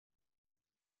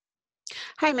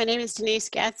Hi, my name is Denise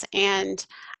Getz, and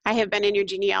I have been in your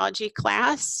genealogy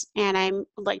class, and I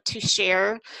would like to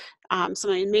share some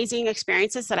amazing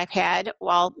experiences that I've had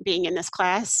while being in this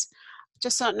class.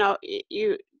 Just so know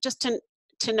you just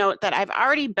to note that I've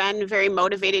already been very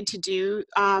motivated to do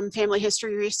family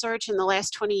history research in the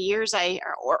last 20 years.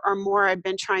 Or more, I've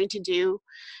been trying to do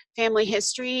family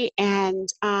history. And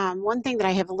one thing that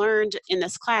I have learned in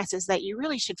this class is that you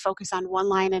really should focus on one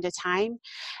line at a time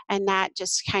and not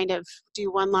just kind of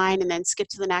do one line and then skip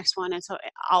to the next one and so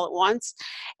all at once.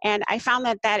 And I found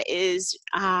that that is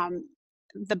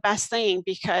the best thing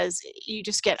because you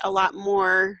just get a lot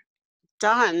more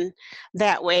done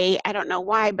that way. I don't know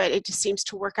why, but it just seems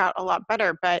to work out a lot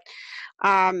better. But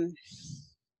um,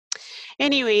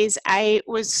 anyways, I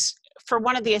was for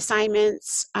one of the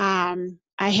assignments,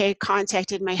 I had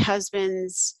contacted my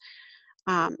husband's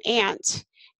aunt.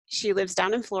 She lives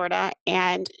down in Florida,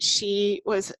 and she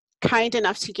was kind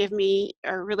enough to give me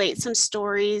or relate some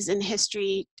stories and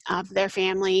history of their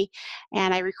family,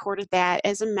 and I recorded that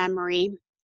as a memory.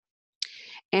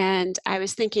 And I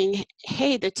was thinking,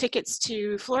 hey, the tickets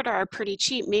to Florida are pretty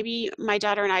cheap. Maybe my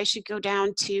daughter and I should go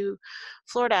down to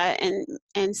Florida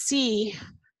and see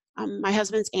my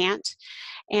husband's aunt,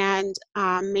 and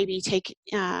maybe take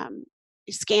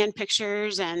scan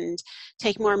pictures and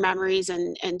take more memories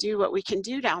and do what we can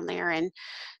do down there. And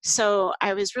so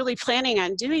I was really planning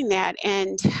on doing that.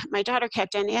 And my daughter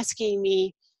kept on asking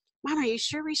me, Mom, are you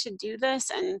sure we should do this?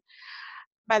 And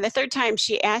by the third time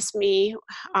she asked me,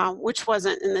 which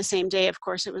wasn't in the same day, of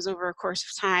course, it was over a course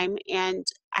of time. And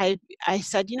I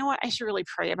said, you know what, I should really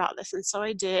pray about this. And so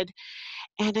I did.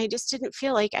 And I just didn't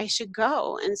feel like I should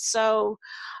go. And so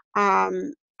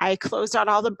I closed out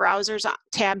all the browsers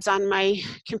tabs on my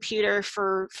computer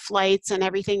for flights and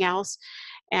everything else.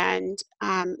 And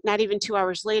not even 2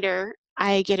 hours later,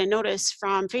 I get a notice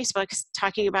from Facebook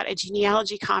talking about a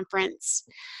genealogy conference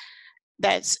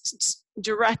that's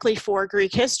directly for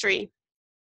Greek history.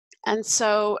 And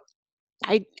so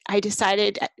I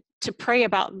decided to pray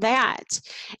about that.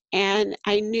 And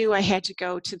I knew I had to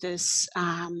go to this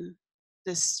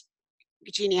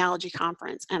genealogy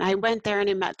conference. And I went there and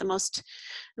I met the most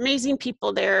amazing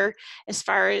people there as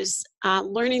far as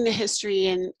learning the history.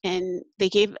 And they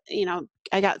gave,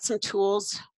 I got some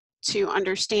tools to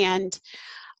understand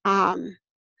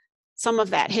some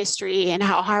of that history and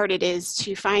how hard it is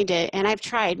to find it. And I've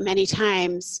tried many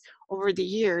times over the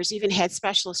years, even had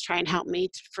specialists try and help me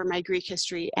for my Greek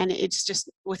history, and it's just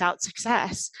without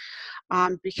success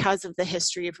because of the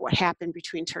history of what happened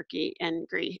between Turkey and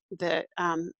Greece,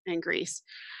 and Greece,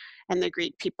 and the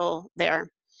Greek people there.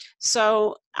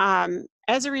 So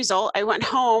as a result, I went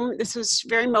home. This was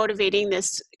very motivating,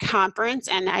 this conference,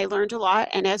 and I learned a lot.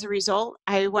 And as a result,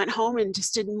 I went home and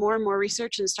just did more and more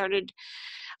research and started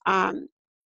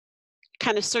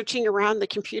kind of searching around the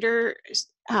computer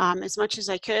as much as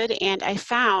I could. And I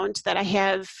found that I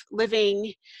have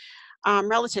living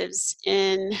relatives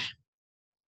in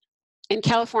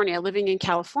California, living in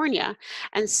California.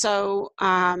 And so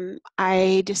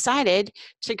I decided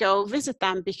to go visit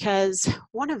them because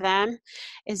one of them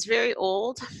is very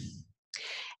old.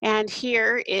 And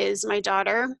here is my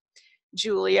daughter,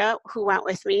 Julia, who went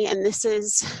with me. And this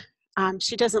is,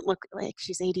 she doesn't look like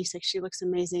she's 86. She looks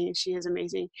amazing, and she is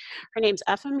amazing. Her name's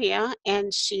Ephemia,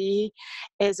 and she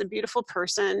is a beautiful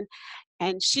person.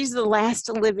 And she's the last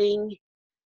living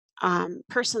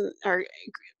person, or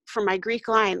from my Greek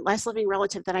line, last living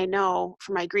relative that I know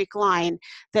from my Greek line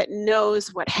that knows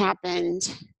what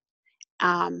happened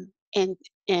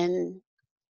in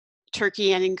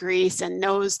Turkey and in Greece, and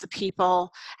knows the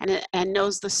people and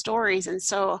knows the stories. And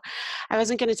so I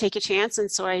wasn't going to take a chance.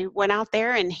 And so I went out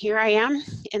there, and here I am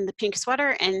in the pink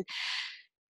sweater. And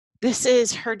this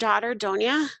is her daughter,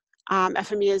 Donia,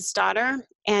 Ephemia's daughter.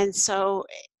 And so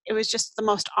it was just the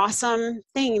most awesome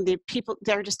thing. The people,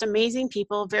 they're just amazing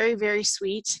people, very, very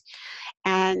sweet,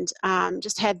 and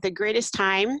just had the greatest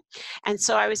time. And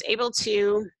so I was able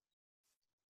to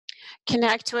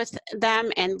connect with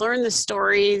them and learn the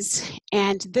stories.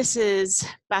 And this is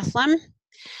Bethlehem,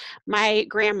 my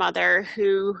grandmother,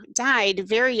 who died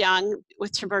very young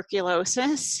with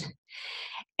tuberculosis,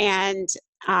 and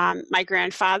my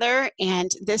grandfather.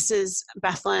 And this is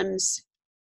Bethlehem's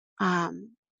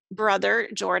brother,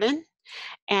 Jordan.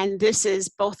 And this is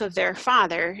both of their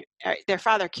father,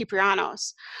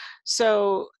 Kyprianos.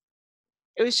 So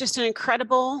it was just an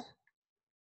incredible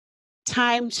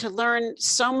time to learn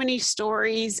so many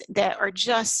stories that are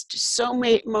just so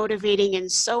motivating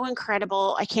and so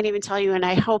incredible. I can't even tell you, and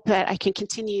I hope that I can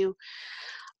continue,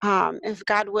 if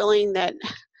God willing, that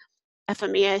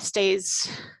Ephemia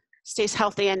stays stays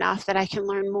healthy enough that I can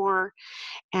learn more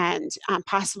and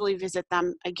possibly visit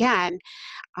them again.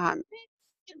 Um,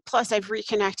 Plus, I've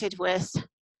reconnected with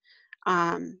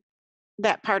um,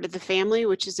 that part of the family,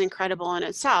 which is incredible in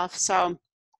itself. So,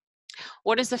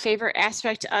 what is the favorite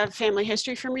aspect of family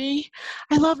history for me?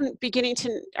 I love beginning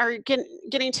to or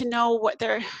getting to know what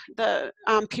the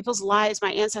people's lives,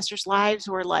 my ancestors' lives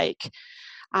were like.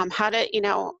 How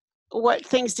to, what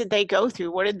things did they go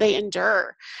through? What did they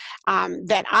endure?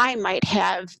 That I might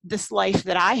have this life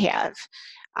that I have.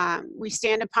 We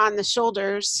stand upon the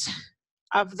shoulders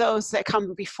of those that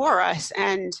come before us,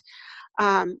 and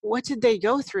what did they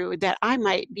go through that I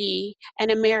might be an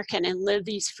American and live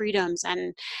these freedoms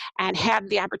and have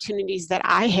the opportunities that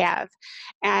I have.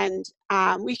 And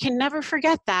we can never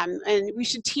forget them, and we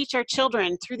should teach our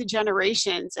children through the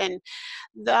generations. And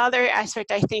the other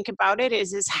aspect I think about it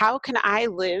is how can I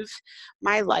live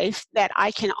my life that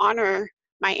I can honor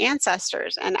my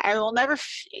ancestors. And I will never,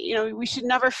 we should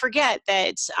never forget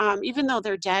that even though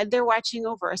they're dead, they're watching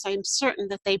over us. I'm certain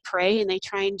that they pray and they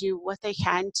try and do what they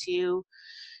can to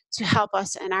help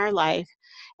us in our life.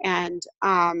 And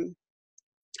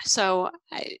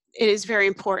it is very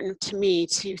important to me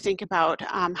to think about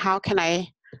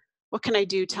what can I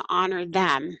do to honor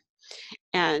them,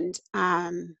 and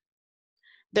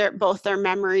both their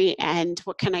memory and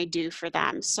what can I do for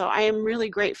them. So I am really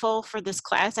grateful for this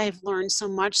class. I've learned so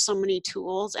much, so many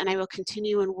tools, and I will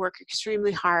continue and work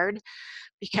extremely hard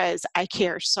because I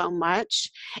care so much.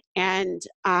 And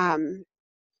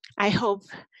I hope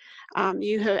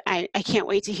I can't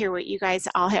wait to hear what you guys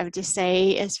all have to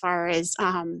say as far as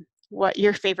what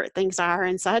your favorite things are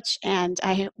and such. And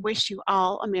I wish you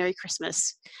all a Merry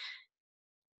Christmas.